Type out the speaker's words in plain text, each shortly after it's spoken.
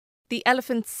The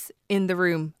Elephants in the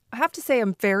Room. I have to say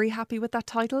I'm very happy with that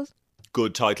title.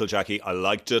 Good title, Jackie. I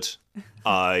liked it.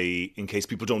 In case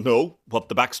people don't know what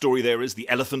the backstory there is, the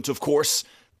elephant, of course,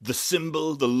 the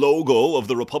symbol, the logo of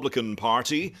the Republican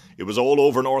Party. It was all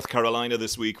over North Carolina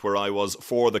this week where I was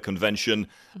for the convention.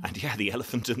 And yeah, the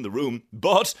elephant in the room.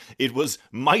 But it was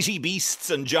mighty beasts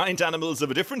and giant animals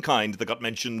of a different kind that got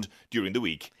mentioned during the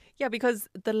week. Yeah, because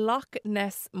the Loch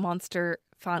Ness Monster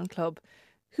fan club,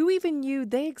 who even knew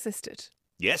they existed?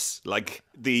 Yes, like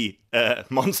the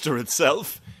monster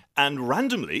itself. And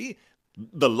randomly,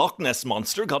 the Loch Ness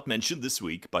Monster got mentioned this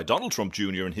week by Donald Trump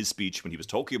Jr. in his speech when he was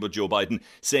talking about Joe Biden,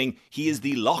 saying he is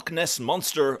the Loch Ness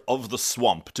Monster of the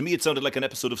swamp. To me, it sounded like an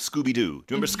episode of Scooby-Doo. Do you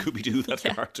remember Scooby-Doo,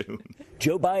 that cartoon?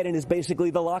 Joe Biden is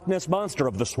basically the Loch Ness Monster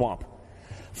of the swamp.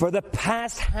 For the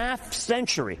past half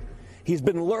century, he's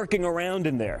been lurking around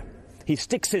in there. He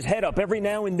sticks his head up every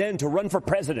now and then to run for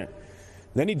president.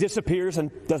 Then he disappears and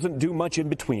doesn't do much in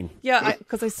between. Yeah,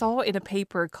 because I saw in a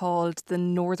paper called the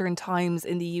Northern Times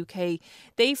in the UK,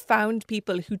 they found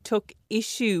people who took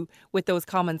issue with those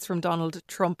comments from Donald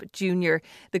Trump Jr.,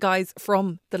 the guys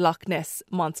from the Loch Ness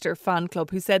Monster fan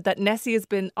club, who said that Nessie has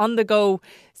been on the go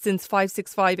since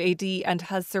 565 AD and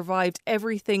has survived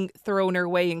everything thrown her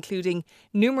way, including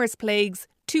numerous plagues,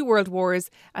 2 world wars,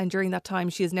 and during that time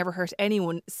she has never hurt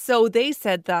anyone. So they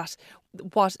said that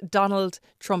what Donald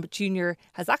Trump Jr.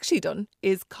 has actually done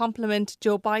is compliment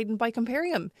Joe Biden by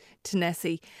comparing him to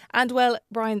Nessie. And well,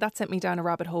 Brian, that sent me down a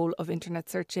rabbit hole of internet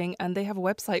searching, and they have a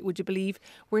website, would you believe,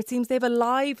 where it seems they have a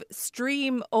live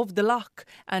stream of the loch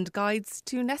and guides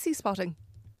to Nessie spotting.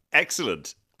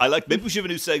 Excellent. Maybe we should have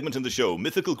a new segment in the show,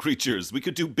 mythical creatures. We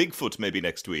could do Bigfoot maybe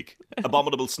next week.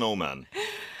 Abominable snowman.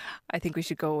 I think we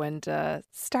should go and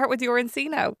start with the RNC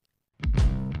now.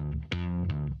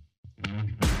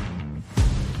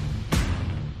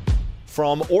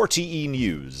 From RTE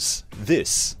News,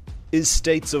 this is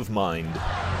States of Mind.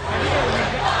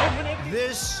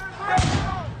 This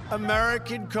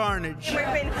American carnage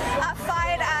we've been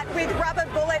fired at with rubber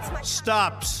bullets.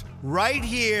 Stops right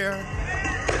here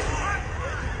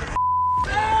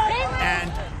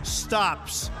and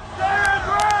stops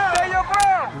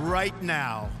right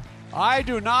now. I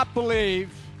do not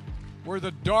believe we're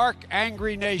the dark,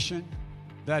 angry nation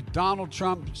that Donald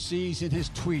Trump sees in his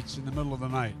tweets in the middle of the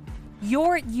night.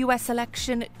 Your US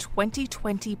Election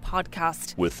 2020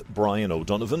 podcast. With Brian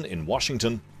O'Donovan in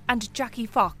Washington. And Jackie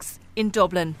Fox in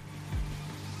Dublin.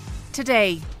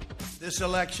 Today. This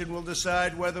election will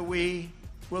decide whether we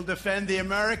will defend the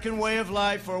American way of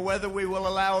life or whether we will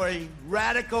allow a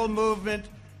radical movement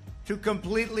to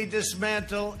completely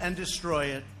dismantle and destroy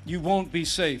it. You won't be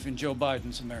safe in Joe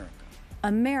Biden's America.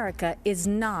 America is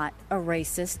not a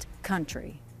racist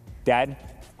country. Dad,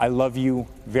 I love you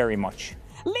very much.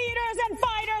 Leaders and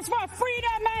fighters for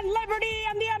freedom and liberty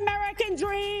and the American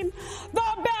dream.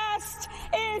 The best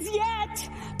is yet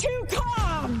to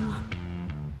come.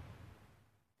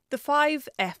 The 5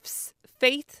 F's: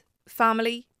 faith,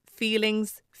 family,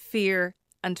 feelings, fear,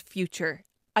 and future.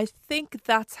 I think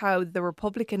that's how the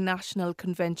Republican National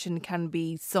Convention can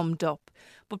be summed up.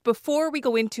 But before we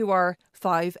go into our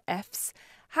 5 F's,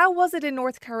 how was it in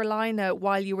North Carolina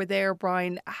while you were there,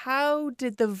 Brian? How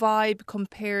did the vibe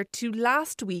compare to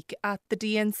last week at the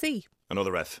DNC?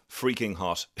 Another F. Freaking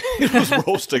hot. It was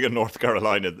roasting in North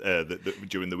Carolina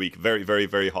during the week. Very, very,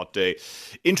 very hot day.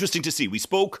 Interesting to see. We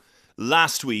spoke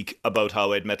last week about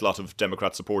how I'd met a lot of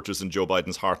Democrat supporters in Joe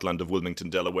Biden's heartland of Wilmington,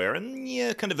 Delaware. And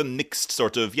yeah, kind of a mixed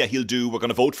sort of, yeah, he'll do. We're going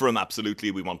to vote for him.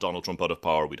 Absolutely. We want Donald Trump out of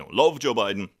power. We don't love Joe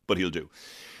Biden, but he'll do.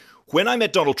 When I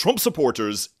met Donald Trump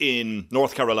supporters in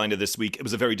North Carolina this week, it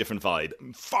was a very different vibe.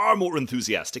 Far more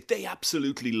enthusiastic. They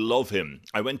absolutely love him.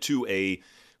 I went to a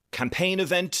campaign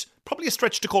event, probably a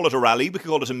stretch to call it a rally. We could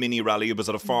call it a mini rally. It was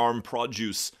at a farm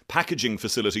produce packaging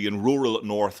facility in rural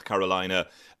North Carolina,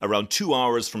 around 2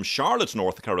 hours from Charlotte,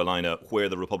 North Carolina, where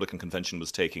the Republican convention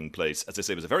was taking place. As I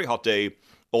say, it was a very hot day.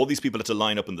 All these people had to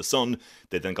line up in the sun.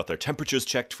 They then got their temperatures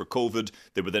checked for COVID.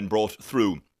 They were then brought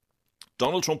through.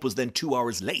 Donald Trump was then 2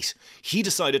 hours late. He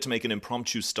decided to make an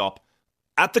impromptu stop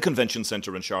at the convention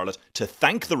centre in Charlotte to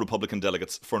thank the Republican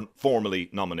delegates for formally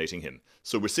nominating him.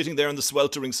 So we're sitting there in the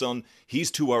sweltering sun.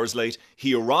 He's 2 hours late.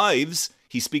 He arrives.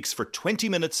 He speaks for 20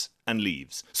 minutes and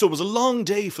leaves. So it was a long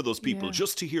day for those people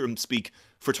just to hear him speak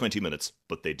for 20 minutes,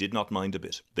 but they did not mind a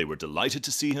bit. They were delighted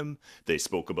to see him. They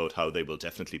spoke about how they will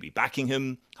definitely be backing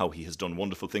him, how he has done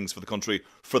wonderful things for the country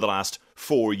for the last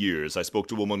 4 years. I spoke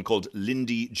to a woman called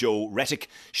Lindy Jo Rettick.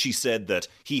 She said that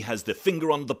he has the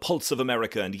finger on the pulse of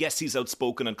America, and yes, he's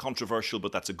outspoken and controversial,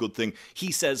 but that's a good thing.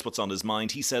 He says what's on his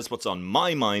mind, he says what's on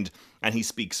my mind, and he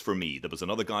speaks for me. There was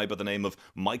another guy by the name of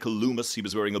Michael Loomis. He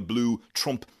was wearing a blue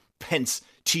Trump-Pence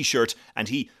t-shirt, and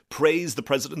he praised the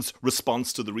president's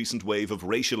response to the recent wave of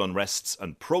racial unrests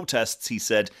and protests. He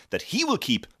said that he will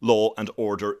keep law and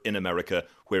order in America,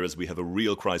 whereas we have a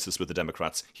real crisis with the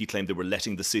Democrats. He claimed they were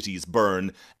letting the cities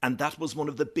burn, and that was one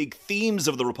of the big themes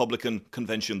of the Republican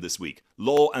convention this week.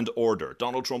 Law and order.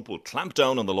 Donald Trump will clamp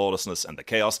down on the lawlessness and the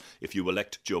chaos. If you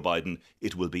elect Joe Biden,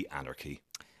 it will be anarchy.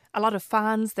 A lot of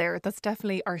fans there. That's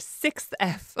definitely our 6th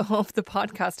F of the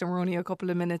podcast, and we're only a couple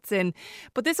of minutes in.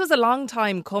 But this was a long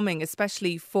time coming,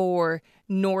 especially for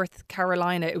North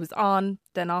Carolina. It was on,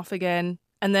 then off again,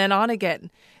 and then on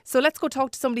again. So let's go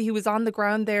talk to somebody who was on the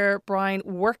ground there, Brian,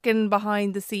 working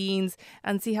behind the scenes,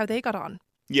 and see how they got on.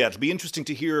 Yeah, it'll be interesting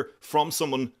to hear from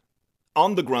someone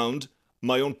on the ground.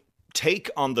 My own take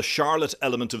on the Charlotte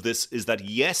element of this is that,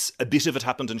 yes, a bit of it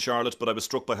happened in Charlotte, but I was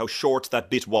struck by how short that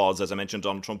bit was. As I mentioned,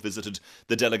 Donald Trump visited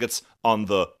the delegates on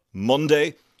the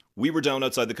Monday. We were down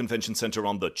outside the convention centre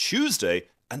on the Tuesday,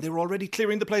 and they were already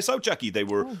clearing the place out, Jackie. They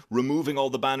were removing all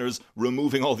the banners,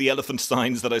 removing all the elephant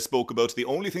signs that I spoke about. The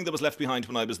only thing that was left behind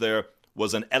when I was there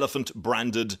was an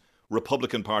elephant-branded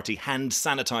Republican Party hand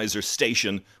sanitizer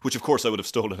station, which of course I would have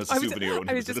stolen as a souvenir when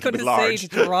it was a little bit large. To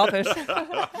drop it.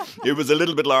 It was a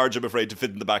little bit large, I'm afraid, to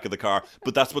fit in the back of the car.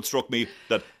 But that's what struck me,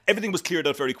 that everything was cleared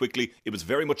out very quickly. It was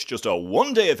very much just a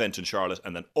one-day event in Charlotte,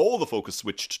 and then all the focus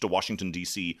switched to Washington,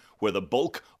 D.C., where the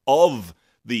bulk of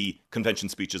the convention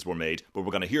speeches were made. But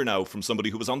we're going to hear now from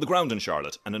somebody who was on the ground in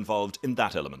Charlotte and involved in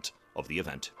that element of the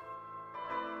event.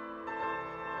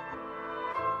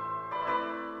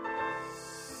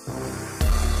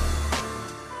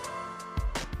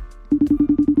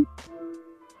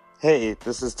 Hey,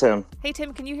 this is Tim. Hey,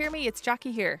 Tim, can you hear me? It's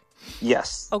Jackie here.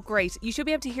 Yes. Oh, great. You should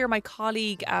be able to hear my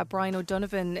colleague, Brian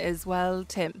O'Donovan, as well,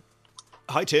 Tim.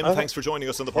 Hi, Tim. Okay. Thanks for joining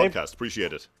us on the podcast.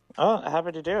 Appreciate it. Oh,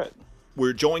 happy to do it.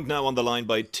 We're joined now on the line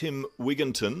by Tim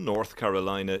Wigginton, North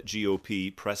Carolina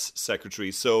GOP press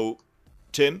secretary. So,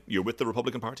 Tim, you're with the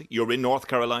Republican Party. You're in North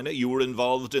Carolina. You were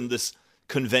involved in this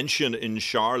convention in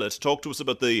Charlotte. Talk to us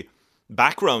about the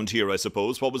background here, I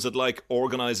suppose. What was it like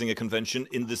organising a convention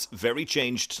in this very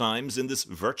changed times, in this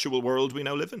virtual world we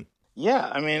now live in? Yeah,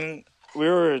 I mean, we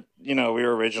were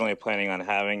originally planning on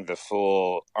having the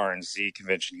full RNC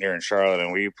convention here in Charlotte,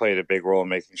 and we played a big role in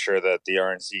making sure that the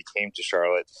RNC came to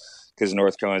Charlotte, because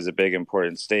North Carolina is a big,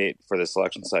 important state for this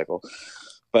election cycle.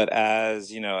 But as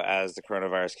the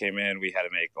coronavirus came in, we had to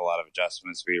make a lot of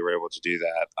adjustments. We were able to do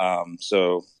that.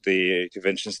 So the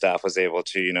convention staff was able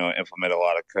to, implement a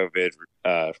lot of COVID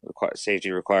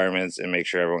safety requirements and make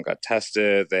sure everyone got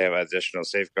tested. They have additional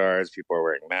safeguards. People are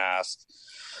wearing masks.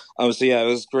 So yeah, it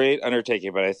was a great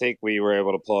undertaking, but I think we were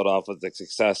able to pull it off with the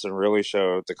success and really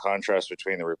show the contrast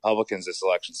between the Republicans this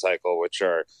election cycle, which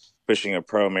are pushing a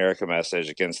pro-America message,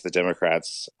 against the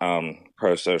Democrats'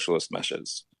 pro-socialist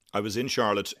message. I was in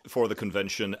Charlotte for the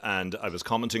convention, and I was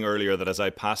commenting earlier that as I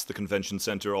passed the convention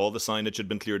centre, all the signage had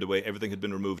been cleared away, everything had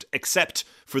been removed, except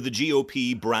for the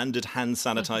GOP branded hand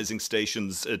sanitising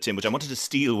stations, Tim, which I wanted to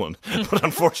steal one, but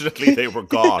unfortunately they were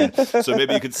gone. So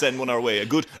maybe you could send one our way.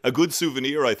 A good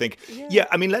souvenir, I think. Yeah,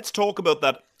 I mean, let's talk about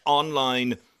that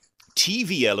online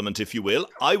TV element, if you will.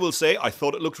 I will say I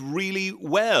thought it looked really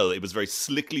well. It was very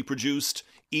slickly produced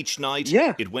each night.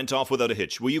 Yeah. It went off without a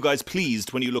hitch. Were you guys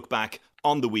pleased when you look back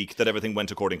on the week that everything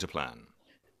went according to plan?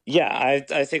 Yeah,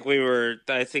 I think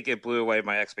it blew away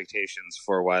my expectations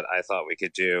for what I thought we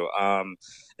could do,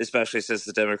 especially since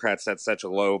the Democrats set such a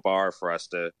low bar for us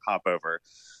to hop over.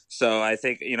 So I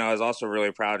think, I was also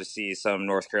really proud to see some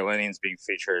North Carolinians being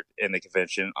featured in the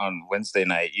convention on Wednesday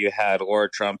night. You had Laura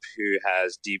Trump, who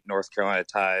has deep North Carolina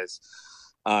ties.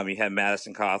 You had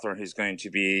Madison Cawthorn, who's going to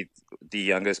be the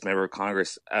youngest member of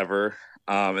Congress ever.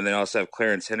 And then also have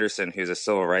Clarence Henderson, who's a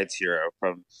civil rights hero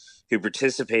who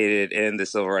participated in the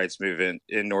civil rights movement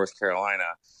in North Carolina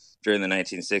during the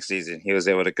 1960s. And he was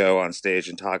able to go on stage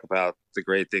and talk about the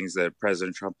great things that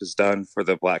President Trump has done for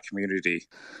the Black community.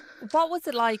 What was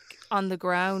it like on the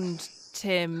ground,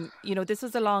 Tim? This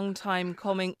was a long time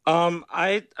coming.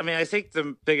 I think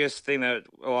the biggest thing that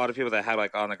a lot of people that had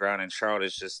on the ground in Charlotte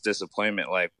is just disappointment.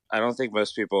 I don't think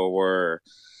most people were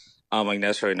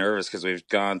necessarily nervous, because we've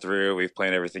planned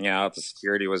everything out. The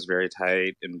security was very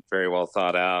tight and very well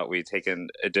thought out. We'd taken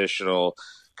additional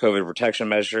COVID protection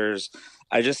measures.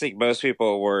 I just think most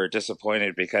people were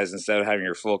disappointed because instead of having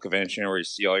your full convention where you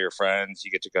see all your friends,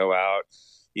 you get to go out,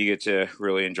 you get to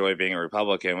really enjoy being a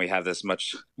Republican, we have this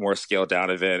much more scaled down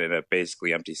event in a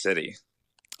basically empty city.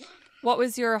 What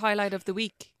was your highlight of the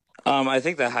week? I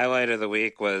think the highlight of the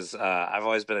week was I've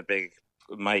always been a big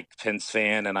Mike Pence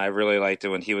fan, and I really liked it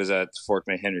when he was at Fort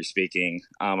McHenry speaking.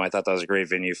 I thought that was a great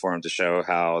venue for him to show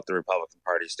how the Republican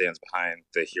Party stands behind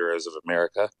the heroes of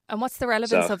America. And what's the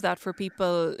relevance of that for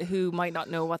people who might not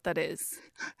know what that is?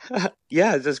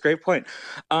 Yeah, that's a great point.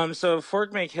 So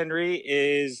Fort McHenry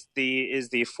is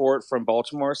the fort from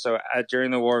Baltimore. So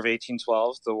during the War of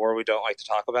 1812, the war we don't like to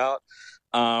talk about,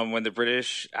 when the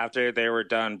British, after they were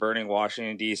done burning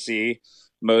Washington, D.C.,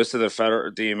 most of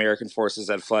the American forces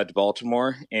had fled to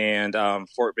Baltimore, and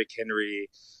Fort McHenry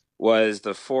was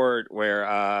the fort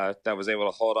where that was able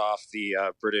to hold off the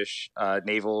British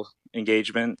naval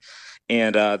engagement,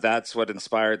 and that's what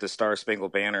inspired the Star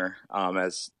Spangled Banner.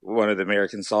 As one of the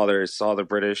Americans saw the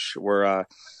British were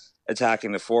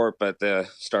attacking the fort, but the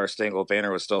Star Spangled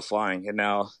Banner was still flying, and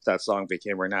now that song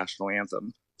became our national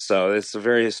anthem. So it's a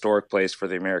very historic place for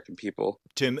the American people.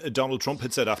 Tim, Donald Trump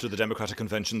had said after the Democratic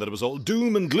Convention that it was all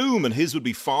doom and gloom and his would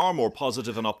be far more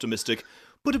positive and optimistic.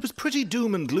 But it was pretty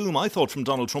doom and gloom, I thought, from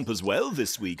Donald Trump as well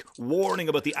this week, warning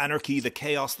about the anarchy, the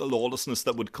chaos, the lawlessness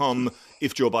that would come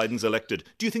if Joe Biden's elected.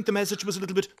 Do you think the message was a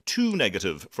little bit too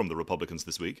negative from the Republicans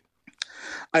this week?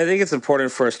 I think it's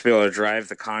important for us to be able to drive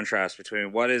the contrast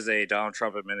between what does a Donald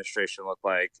Trump administration look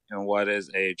like and what does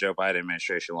a Joe Biden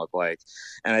administration look like.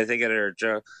 And I think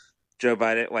Joe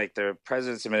Biden, like the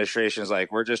president's administration is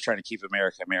like, we're just trying to keep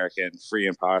America American, free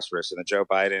and prosperous. And the Joe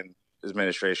Biden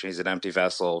administration, he's an empty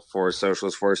vessel for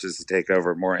socialist forces to take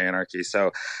over, more anarchy.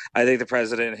 So I think the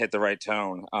president hit the right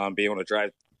tone, be able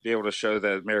to show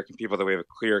the American people that we have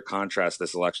a clear contrast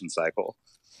this election cycle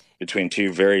between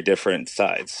two very different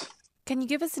sides. Can you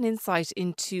give us an insight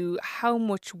into how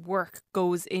much work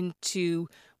goes into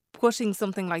putting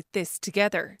something like this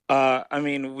together? I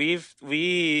mean,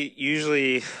 we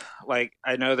usually, like,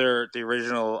 I know the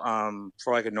original,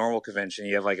 for like a normal convention,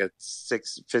 you have like a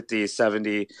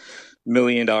 $70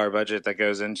 million budget that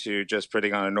goes into just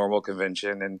putting on a normal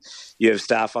convention. And you have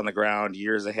staff on the ground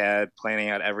years ahead, planning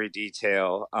out every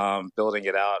detail, building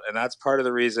it out. And that's part of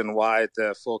the reason why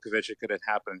the full convention couldn't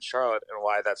happen in Charlotte and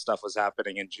why that stuff was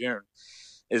happening in June.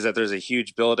 Is that there's a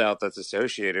huge build out that's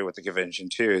associated with the convention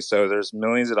too. So there's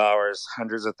millions of dollars,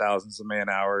 hundreds of thousands of man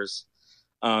hours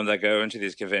that go into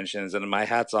these conventions. And my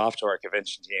hat's off to our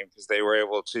convention team because they were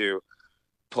able to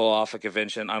pull off a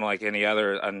convention unlike any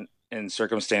other in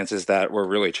circumstances that were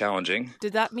really challenging.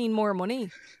 Did that mean more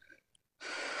money?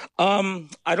 I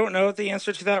don't know the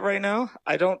answer to that right now.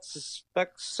 I don't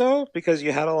suspect so because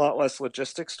you had a lot less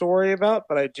logistics to worry about,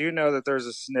 but I do know that there's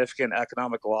a significant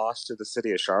economic loss to the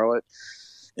city of Charlotte.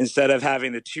 Instead of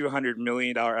having the $200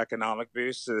 million economic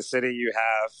boost to the city, you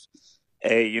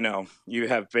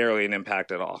have barely an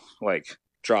impact at all, like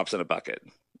drops in a bucket,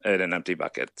 in an empty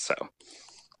bucket. So,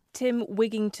 Tim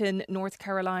Wigington, North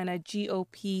Carolina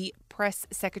GOP press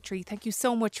secretary, thank you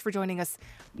so much for joining us.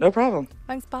 No problem.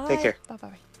 Thanks. Bye. Take care.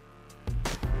 Bye.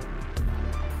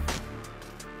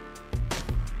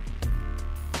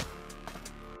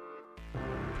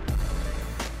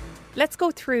 Let's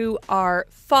go through our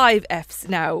 5 Fs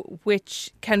now, which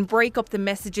can break up the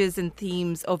messages and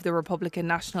themes of the Republican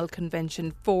National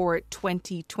Convention for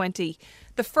 2020.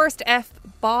 The first F,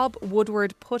 Bob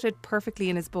Woodward put it perfectly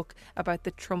in his book about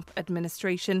the Trump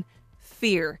administration: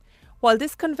 fear. While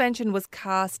this convention was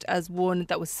cast as one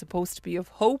that was supposed to be of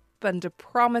hope and a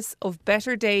promise of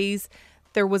better days,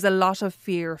 there was a lot of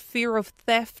fear. Fear of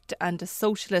theft and a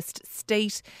socialist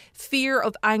state, fear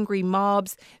of angry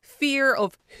mobs, fear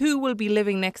of who will be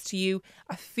living next to you,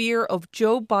 a fear of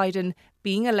Joe Biden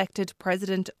being elected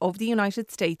President of the United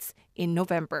States in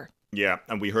November. Yeah,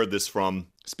 and we heard this from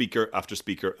speaker after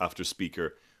speaker after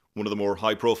speaker. One of the more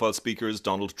high-profile speakers,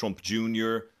 Donald Trump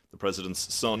Jr., the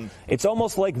president's son. It's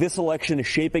almost like this election is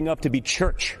shaping up to be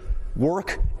church,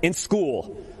 work, and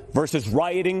school versus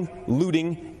rioting,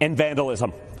 looting, and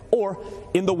vandalism. Or,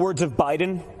 in the words of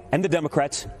Biden and the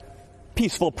Democrats,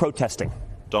 peaceful protesting.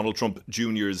 Donald Trump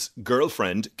Jr.'s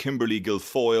girlfriend, Kimberly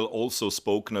Guilfoyle, also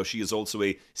spoke. Now, she is also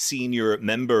a senior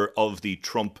member of the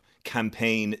Trump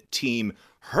campaign team.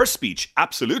 Her speech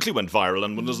absolutely went viral,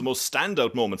 and one of the most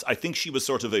standout moments. I think she was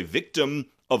sort of a victim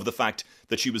of the fact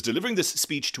that she was delivering this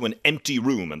speech to an empty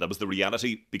room, and that was the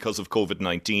reality because of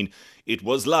COVID-19. It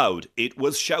was loud, it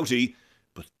was shouty,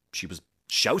 but she was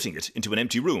shouting it into an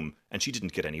empty room, and she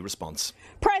didn't get any response.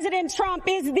 President Trump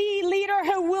is the leader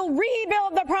who will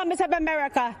rebuild the promise of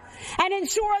America and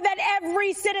ensure that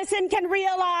every citizen can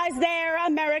realize their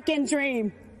American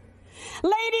dream.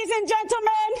 Ladies and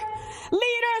gentlemen,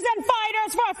 leaders and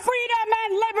fighters for freedom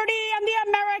and liberty and the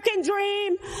American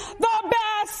dream, the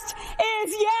best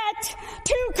is yet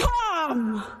to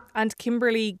come. And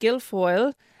Kimberly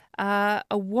Guilfoyle,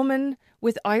 a woman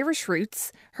with Irish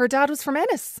roots, her dad was from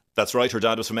Ennis. That's right, her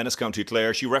dad was from Ennis, County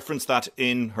Clare. She referenced that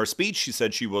in her speech. She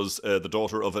said she was the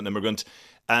daughter of an immigrant.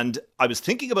 And I was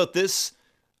thinking about this,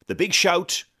 the big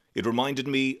shout. It reminded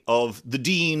me of the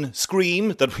Dean scream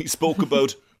that we spoke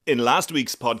about in last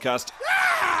week's podcast.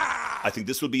 I think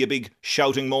this will be a big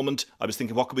shouting moment. I was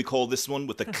thinking, what could we call this one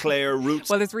with the Clare roots?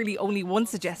 Well, there's really only one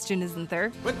suggestion, isn't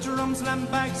there? With drums,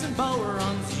 lambags and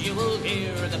bow-runs, you will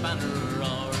hear the banner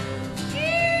roar.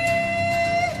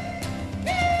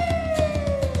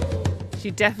 She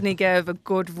definitely gave a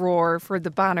good roar for the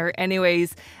banner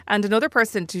anyways. And another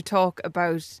person to talk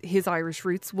about his Irish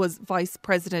roots was Vice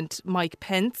President Mike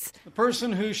Pence. The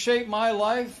person who shaped my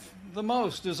life the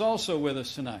most is also with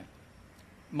us tonight.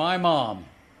 My mom,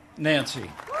 Nancy.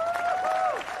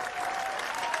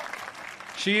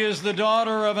 She is the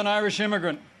daughter of an Irish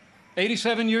immigrant,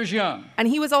 87 years young. And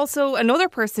he was also another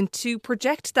person to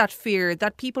project that fear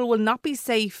that people will not be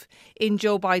safe in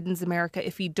Joe Biden's America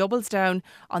if he doubles down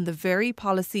on the very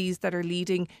policies that are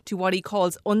leading to what he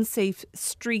calls unsafe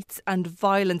streets and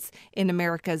violence in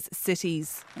America's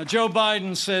cities. Now, Joe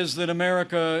Biden says that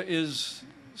America is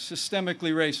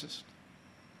systemically racist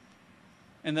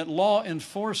and that law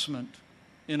enforcement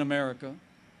in America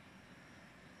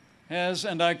has,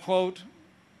 and I quote,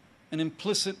 an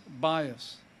implicit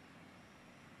bias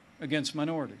against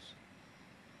minorities.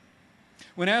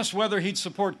 When asked whether he'd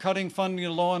support cutting funding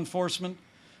to law enforcement,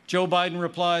 Joe Biden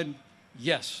replied,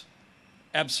 yes,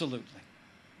 absolutely.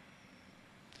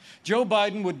 Joe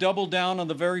Biden would double down on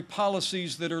the very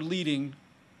policies that are leading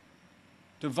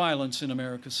to violence in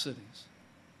America's cities.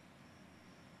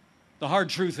 The hard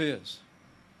truth is,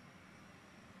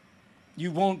 you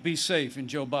won't be safe in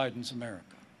Joe Biden's America.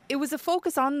 It was a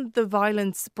focus on the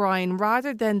violence, Brian,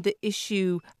 rather than the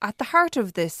issue at the heart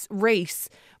of this, race.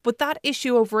 But that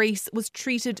issue of race was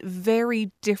treated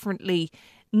very differently.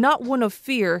 Not one of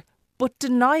fear, but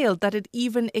denial that it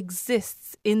even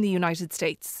exists in the United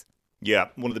States. Yeah,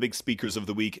 one of the big speakers of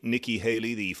the week, Nikki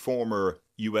Haley, the former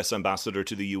US ambassador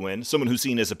to the UN, someone who's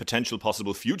seen as a potential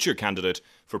possible future candidate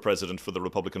for president for the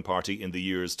Republican Party in the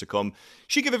years to come.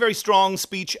 She gave a very strong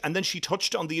speech, and then she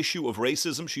touched on the issue of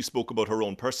racism. She spoke about her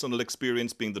own personal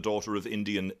experience being the daughter of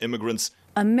Indian immigrants.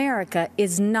 America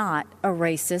is not a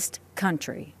racist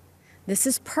country. This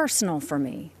is personal for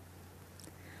me.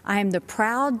 I am the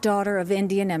proud daughter of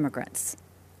Indian immigrants.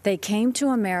 They came to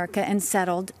America and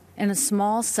settled in a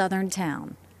small southern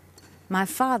town. My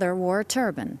father wore a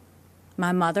turban.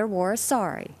 My mother wore a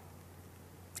sari.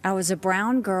 I was a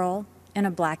brown girl in a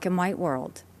black and white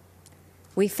world.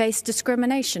 We faced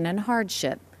discrimination and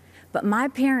hardship, but my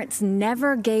parents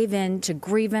never gave in to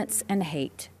grievance and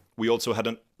hate. We also had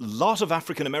a lot of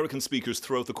African American speakers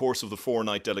throughout the course of the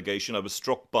 4-night delegation. I was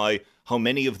struck by how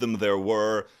many of them there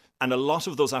were. And a lot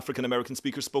of those African American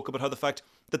speakers spoke about how the fact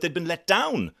that they'd been let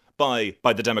down by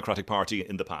the Democratic Party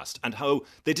in the past, and how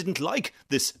they didn't like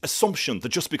this assumption that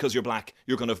just because you're black,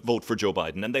 you're going to vote for Joe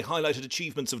Biden. And they highlighted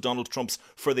achievements of Donald Trump's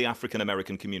for the African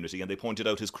American community, and they pointed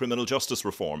out his criminal justice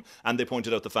reform, and they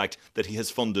pointed out the fact that he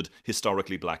has funded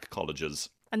historically black colleges.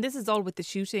 And this is all with the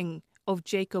shooting of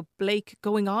Jacob Blake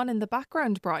going on in the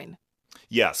background, Brian.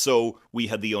 Yeah, so we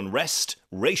had the unrest,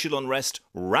 racial unrest,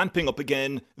 ramping up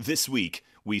again this week.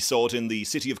 We saw it in the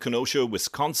city of Kenosha,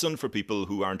 Wisconsin. For people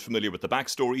who aren't familiar with the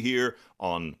backstory here,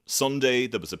 on Sunday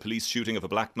there was a police shooting of a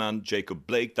black man, Jacob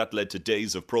Blake. That led to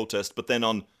days of protest. But then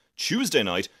on Tuesday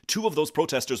night, 2 of those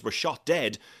protesters were shot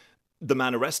dead. The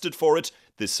man arrested for it,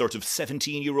 this sort of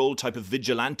 17-year-old type of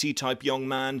vigilante type young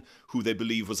man who they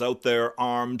believe was out there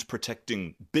armed,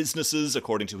 protecting businesses.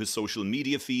 According to his social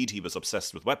media feed, he was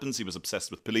obsessed with weapons, he was obsessed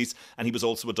with police, and he was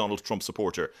also a Donald Trump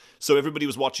supporter. So everybody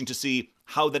was watching to see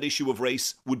how that issue of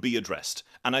race would be addressed.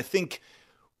 And I think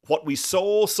what we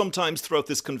saw sometimes throughout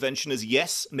this convention is,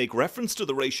 yes, make reference to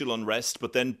the racial unrest,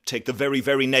 but then take the very,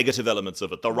 very negative elements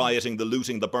of it, the rioting, the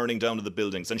looting, the burning down of the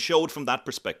buildings, and show it from that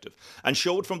perspective. And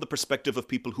show it from the perspective of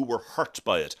people who were hurt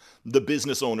by it. The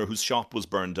business owner whose shop was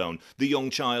burned down, the young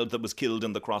child that was killed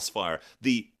in the crossfire,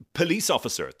 the police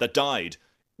officer that died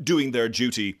doing their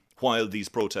duty while these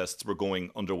protests were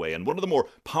going underway. And one of the more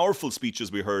powerful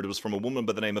speeches we heard was from a woman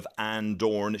by the name of Anne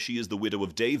Dorn. She is the widow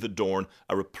of David Dorn,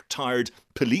 a retired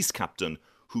police captain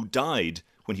who died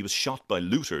when he was shot by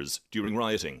looters during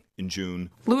rioting in June.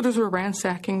 Looters were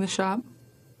ransacking the shop.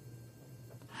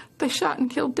 They shot and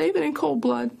killed David in cold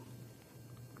blood,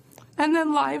 and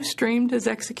then live streamed his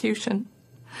execution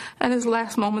and his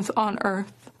last moments on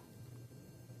earth.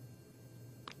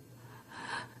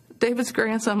 David's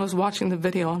grandson was watching the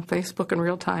video on Facebook in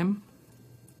real time,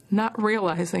 not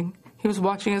realizing he was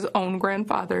watching his own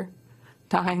grandfather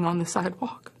dying on the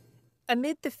sidewalk.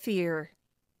 Amid the fear,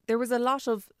 there was a lot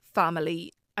of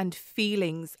family and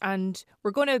feelings, and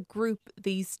we're going to group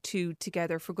these two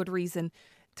together for good reason.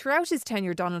 Throughout his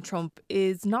tenure, Donald Trump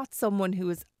is not someone who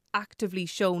has actively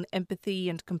shown empathy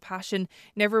and compassion,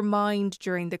 never mind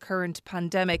during the current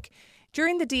pandemic.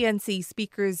 During the DNC,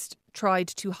 speakers tried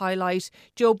to highlight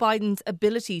Joe Biden's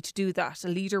ability to do that, a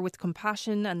leader with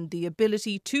compassion and the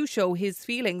ability to show his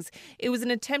feelings. It was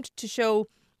an attempt to show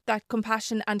that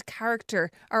compassion and character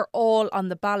are all on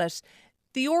the ballot.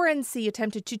 The RNC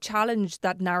attempted to challenge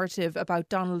that narrative about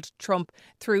Donald Trump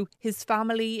through his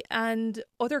family and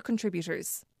other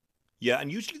contributors. Yeah,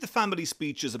 and usually the family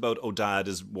speech is about, oh, dad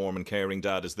is warm and caring,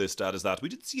 dad is this, dad is that. We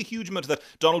didn't see a huge amount of that.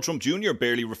 Donald Trump Jr.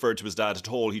 barely referred to his dad at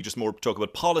all. He just more talked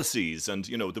about policies and,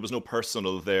 there was no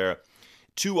personal there.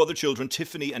 Two other children,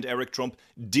 Tiffany and Eric Trump,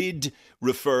 did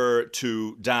refer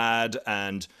to dad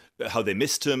and how they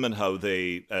missed him and how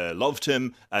they loved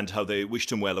him and how they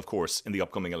wished him well, of course, in the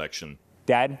upcoming election.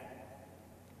 Dad,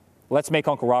 let's make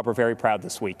Uncle Robert very proud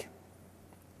this week.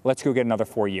 Let's go get another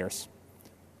 4 years.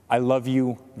 I love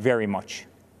you very much.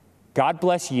 God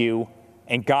bless you,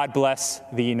 and God bless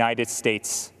the United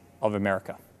States of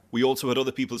America. We also had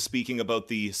other people speaking about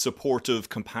the supportive,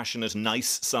 compassionate,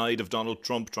 nice side of Donald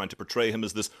Trump, trying to portray him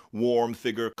as this warm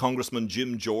figure. Congressman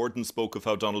Jim Jordan spoke of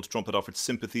how Donald Trump had offered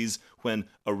sympathies when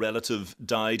a relative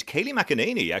died. Kayleigh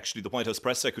McEnany, actually the White House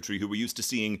press secretary, who we're used to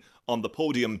seeing on the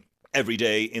podium every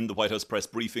day in the White House press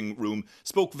briefing room,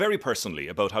 spoke very personally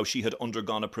about how she had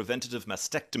undergone a preventative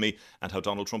mastectomy and how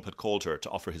Donald Trump had called her to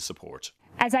offer his support.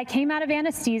 As I came out of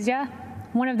anesthesia,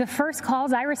 one of the first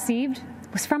calls I received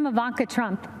was from Ivanka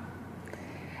Trump.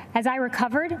 As I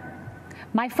recovered,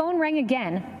 my phone rang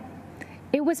again.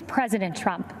 It was President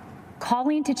Trump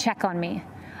calling to check on me.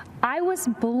 I was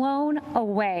blown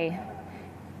away.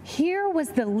 Here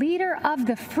was the leader of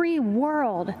the free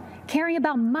world caring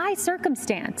about my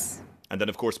circumstance. And then,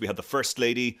 of course, we had the First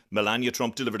Lady, Melania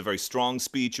Trump, delivered a very strong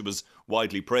speech. It was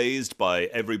widely praised by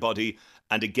everybody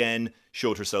and again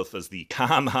showed herself as the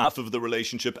calm half of the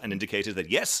relationship and indicated that,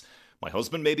 yes, my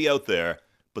husband may be out there,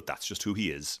 but that's just who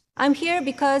he is. I'm here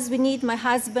because we need my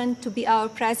husband to be our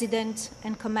president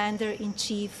and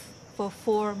commander-in-chief for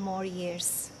 4 more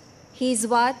years. He is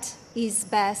what is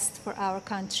best for our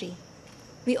country.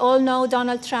 We all know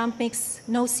Donald Trump makes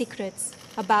no secrets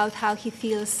about how he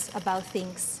feels about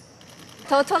things.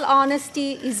 Total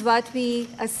honesty is what we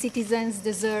as citizens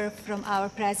deserve from our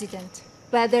president.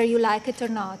 Whether you like it or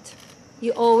not,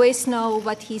 you always know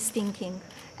what he's thinking.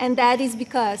 And that is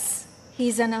because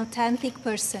he's an authentic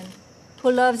person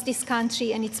who loves this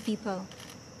country and its people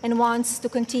and wants to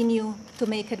continue to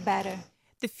make it better.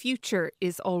 The future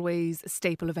is always a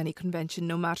staple of any convention,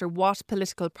 no matter what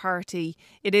political party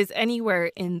it is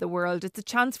anywhere in the world. It's a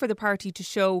chance for the party to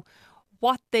show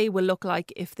what they will look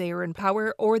like if they are in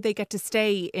power or they get to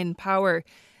stay in power.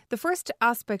 The first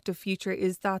aspect of future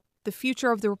is that the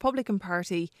future of the Republican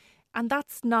Party, and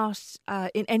that's not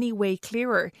in any way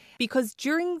clearer, because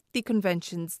during the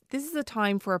conventions, this is a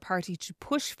time for a party to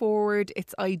push forward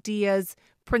its ideas,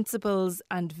 principles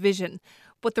and vision.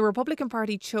 But the Republican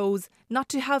Party chose not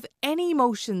to have any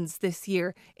motions this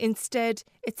year. Instead,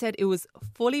 it said it was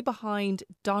fully behind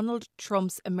Donald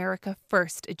Trump's America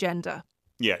First agenda.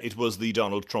 Yeah, it was the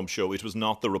Donald Trump show. It was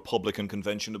not the Republican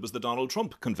convention. It was the Donald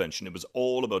Trump convention. It was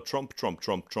all about Trump, Trump,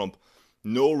 Trump, Trump.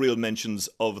 No real mentions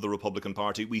of the Republican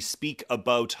Party. We speak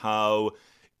about how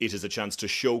it is a chance to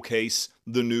showcase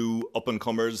the new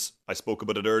up-and-comers. I spoke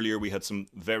about it earlier. We had some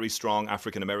very strong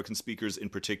African-American speakers, in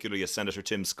particular Senator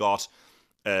Tim Scott,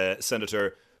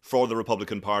 senator for the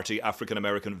Republican Party,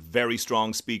 African-American, very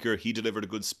strong speaker. He delivered a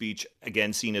good speech,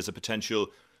 again seen as a potential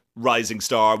rising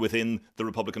star within the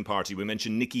Republican Party. We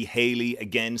mentioned Nikki Haley,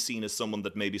 again seen as someone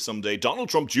that maybe someday Donald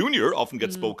Trump Jr. often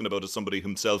gets spoken about as somebody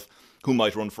himself who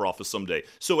might run for office someday.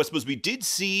 So I suppose we did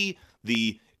see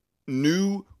the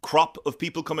new crop of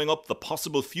people coming up, the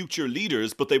possible future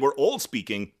leaders, but they were all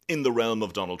speaking in the realm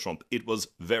of Donald Trump. It was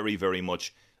very, very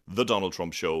much the Donald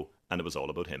Trump show, and it was all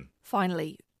about him.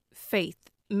 Finally, faith.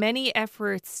 Many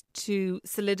efforts to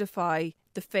solidify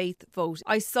the faith vote.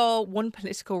 I saw one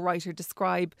political writer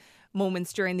describe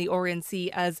moments during the RNC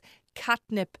as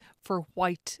catnip for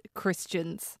white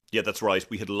Christians. Yeah, that's right.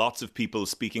 We had lots of people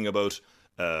speaking about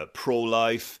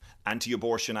pro-life,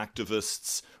 anti-abortion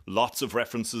activists, lots of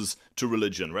references to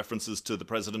religion, references to the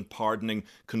president pardoning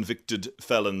convicted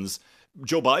felons.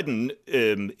 Joe Biden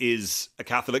is a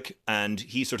Catholic, and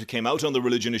he sort of came out on the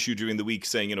religion issue during the week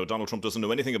saying, Donald Trump doesn't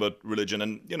know anything about religion.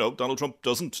 And, Donald Trump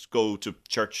doesn't go to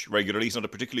church regularly. He's not a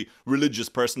particularly religious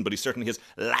person, but he certainly has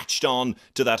latched on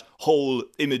to that whole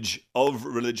image of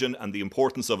religion and the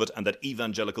importance of it, and that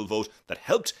evangelical vote that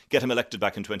helped get him elected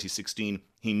back in 2016.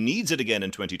 He needs it again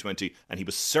in 2020, and he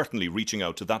was certainly reaching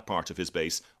out to that part of his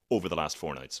base over the last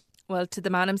fortnights. Well, to the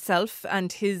man himself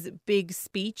and his big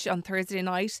speech on Thursday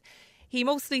night, he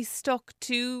mostly stuck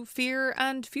to fear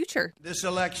and future. This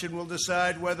election will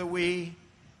decide whether we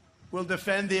will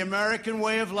defend the American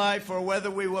way of life or whether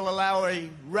we will allow a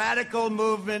radical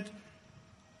movement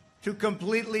to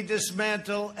completely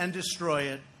dismantle and destroy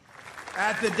it.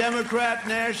 At the Democrat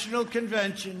National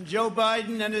Convention, Joe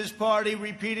Biden and his party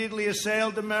repeatedly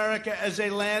assailed America as a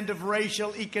land of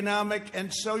racial, economic,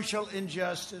 and social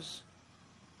injustice.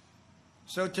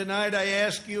 So tonight I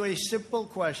ask you a simple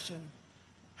question.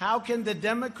 How can the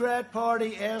Democrat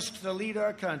Party ask to lead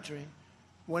our country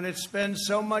when it spends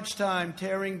so much time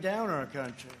tearing down our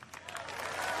country?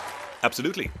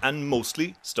 Absolutely, and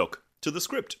mostly stuck to the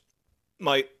script.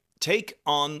 My take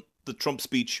on the Trump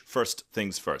speech, first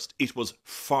things first. It was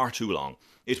far too long.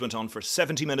 It went on for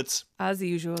 70 minutes. As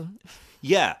usual.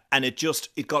 Yeah, and it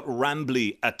got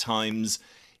rambly at times.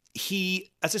 He,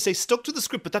 as I say, stuck to the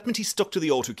script, but that meant he stuck to the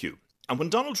autocue. And when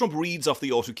Donald Trump reads off the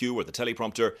autocue or the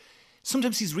teleprompter,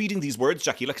 sometimes he's reading these words,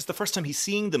 Jackie, like it's the first time he's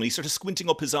seeing them, and he's sort of squinting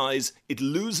up his eyes. It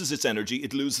loses its energy,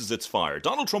 it loses its fire.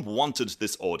 Donald Trump wanted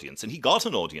this audience, and he got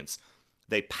an audience.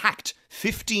 They packed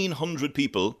 1,500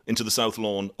 people into the South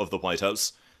Lawn of the White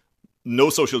House.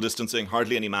 No social distancing,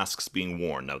 hardly any masks being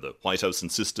worn. Now, the White House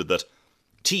insisted that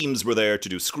teams were there to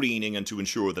do screening and to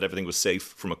ensure that everything was safe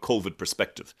from a COVID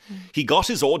perspective. He got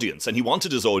his audience, and he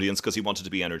wanted his audience because he wanted to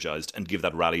be energised and give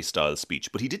that rally-style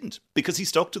speech. But he didn't, because he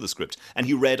stuck to the script, and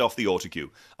he read off the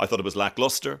autocue. I thought it was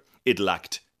lacklustre, it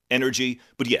lacked energy.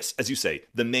 But yes, as you say,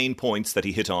 the main points that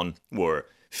he hit on were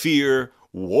fear,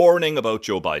 warning about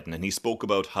Joe Biden, and he spoke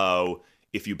about how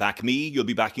if you back me, you'll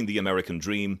be backing the American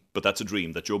dream, but that's a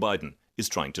dream that Joe Biden is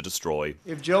trying to destroy.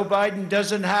 If Joe Biden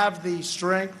doesn't have the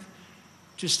strength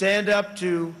to stand up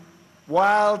to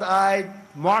wild-eyed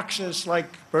Marxists like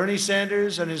Bernie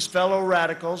Sanders and his fellow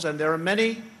radicals, and there are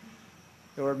many,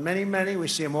 we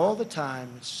see them all the time,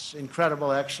 it's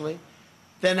incredible actually,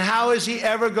 then how is he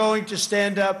ever going to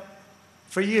stand up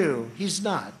for you? He's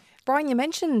not. Brian, you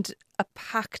mentioned a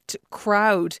packed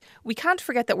crowd. We can't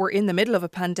forget that we're in the middle of a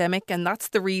pandemic, and that's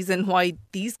the reason why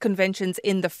these conventions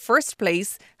in the first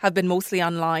place have been mostly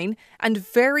online and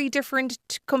very different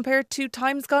compared to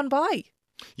times gone by.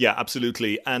 Yeah,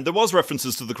 absolutely. And there was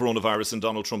references to the coronavirus in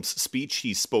Donald Trump's speech.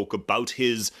 He spoke about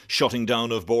his shutting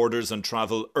down of borders and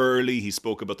travel early. He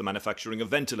spoke about the manufacturing of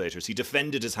ventilators. He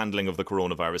defended his handling of the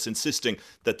coronavirus, insisting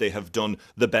that they have done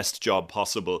the best job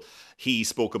possible. He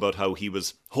spoke about how he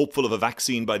was hopeful of a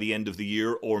vaccine by the end of the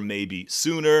year or maybe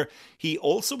sooner. He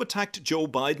also attacked Joe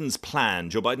Biden's plan.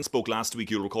 Joe Biden spoke last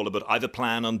week, you'll recall, about I have a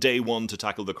plan on day one to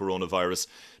tackle the coronavirus.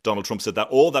 Donald Trump said that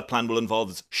all that plan will involve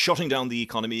is shutting down the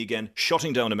economy again,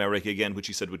 shutting down America again, which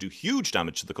he said would do huge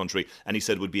damage to the country, and he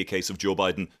said would be a case of Joe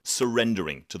Biden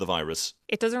surrendering to the virus.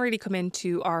 It doesn't really come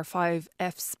into our 5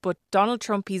 Fs, but Donald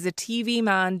Trump, he's a TV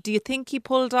man. Do you think he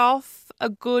pulled off a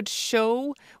good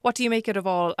show? What do you make it of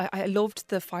all? I loved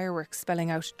the fireworks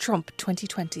spelling out Trump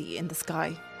 2020 in the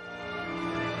sky.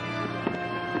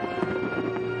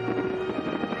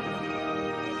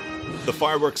 The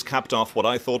fireworks capped off what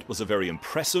I thought was a very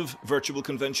impressive virtual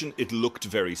convention. It looked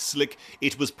very slick.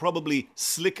 It was probably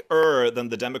slicker than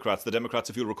the Democrats. The Democrats,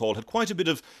 if you'll recall, had quite a bit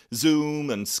of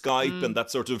Zoom and Skype and that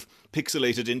sort of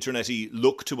pixelated internet-y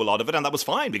look to a lot of it. And that was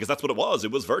fine because that's what it was.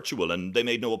 It was virtual and they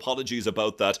made no apologies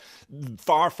about that.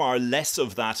 Far, far less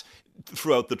of that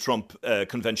throughout the Trump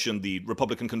convention, the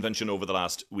Republican convention over the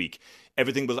last week.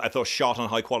 Everything was, I thought, shot on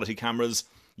high-quality cameras.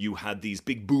 You had these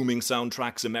big booming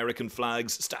soundtracks, American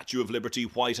flags, Statue of Liberty,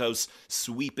 White House,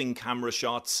 sweeping camera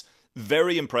shots.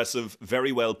 Very impressive,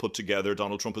 very well put together.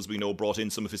 Donald Trump, as we know, brought in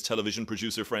some of his television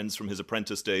producer friends from his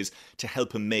Apprentice days to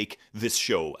help him make this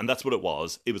show. And that's what it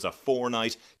was. It was a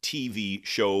 4-night TV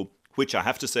show, which I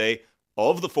have to say,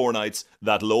 of the 4 nights,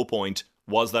 that low point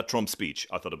was that Trump speech.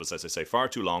 I thought it was, as I say, far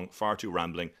too long, far too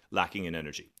rambling, lacking in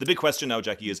energy. The big question now,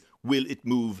 Jackie, is will it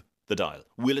move the dial?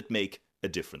 Will it make a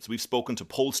difference? We've spoken to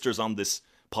pollsters on this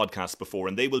podcast before,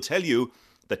 and they will tell you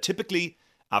that typically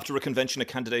after a convention, a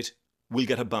candidate will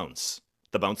get a bounce.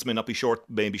 The bounce may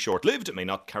be short-lived. It may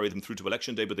not carry them through to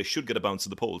election day, but they should get a bounce in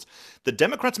the polls. The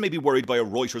Democrats may be worried by a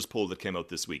Reuters poll that came out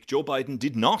this week. Joe Biden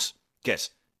did not get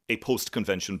a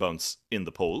post-convention bounce in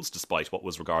the polls, despite what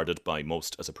was regarded by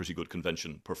most as a pretty good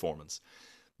convention performance.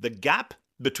 The gap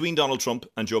between Donald Trump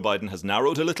and Joe Biden has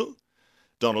narrowed a little.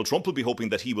 Donald Trump will be hoping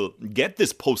that he will get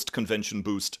this post-convention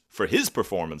boost for his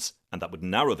performance, and that would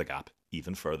narrow the gap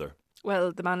even further.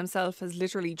 Well, the man himself has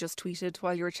literally just tweeted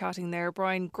while you were chatting there,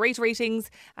 Brian. Great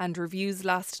ratings and reviews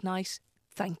last night.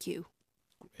 Thank you.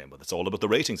 Yeah, well, it's all about the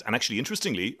ratings. And actually,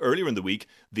 interestingly, earlier in the week,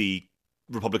 the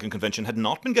Republican convention had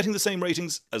not been getting the same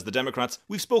ratings as the Democrats.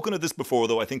 We've spoken of this before,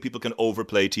 though. I think people can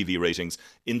overplay TV ratings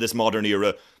in this modern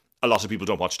era. A lot of people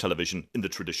don't watch television in the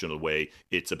traditional way.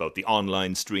 It's about the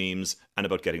online streams and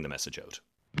about getting the message out.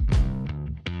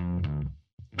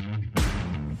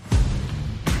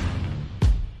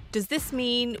 Does this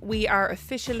mean we are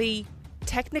officially,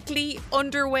 technically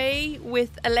underway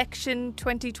with election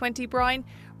 2020, Brian?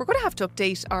 We're going to have to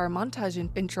update our montage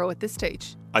intro at this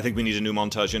stage. I think we need a new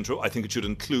montage intro. I think it should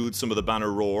include some of the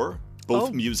banner roar,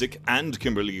 both music and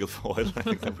Kimberly Guilfoyle. I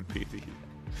think that would be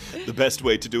the best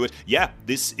way to do it. Yeah,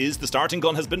 this is the starting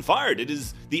gun has been fired. It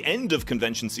is the end of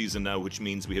convention season now, which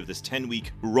means we have this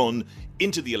 10-week run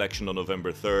into the election on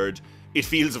November 3rd. It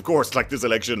feels, of course, like this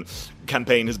election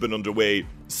campaign has been underway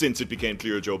since it became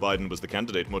clear Joe Biden was the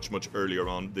candidate much, much earlier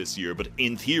on this year. But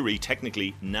in theory,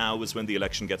 technically, now is when the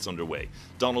election gets underway.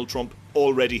 Donald Trump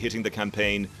already hitting the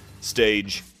campaign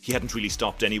stage. He hadn't really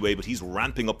stopped anyway, but he's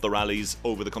ramping up the rallies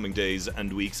over the coming days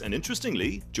and weeks. And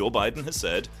interestingly, Joe Biden has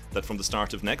said that from the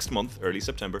start of next month, early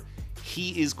September,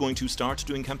 he is going to start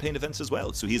doing campaign events as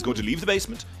well. So he's going to leave the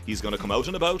basement, he's going to come out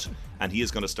and about, and he is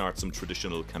going to start some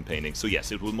traditional campaigning. So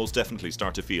yes, it will most definitely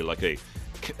start to feel like an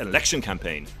election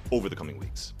campaign over the coming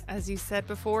weeks. As you said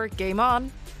before, game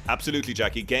on. Absolutely,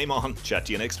 Jackie. Game on. Chat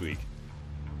to you next week.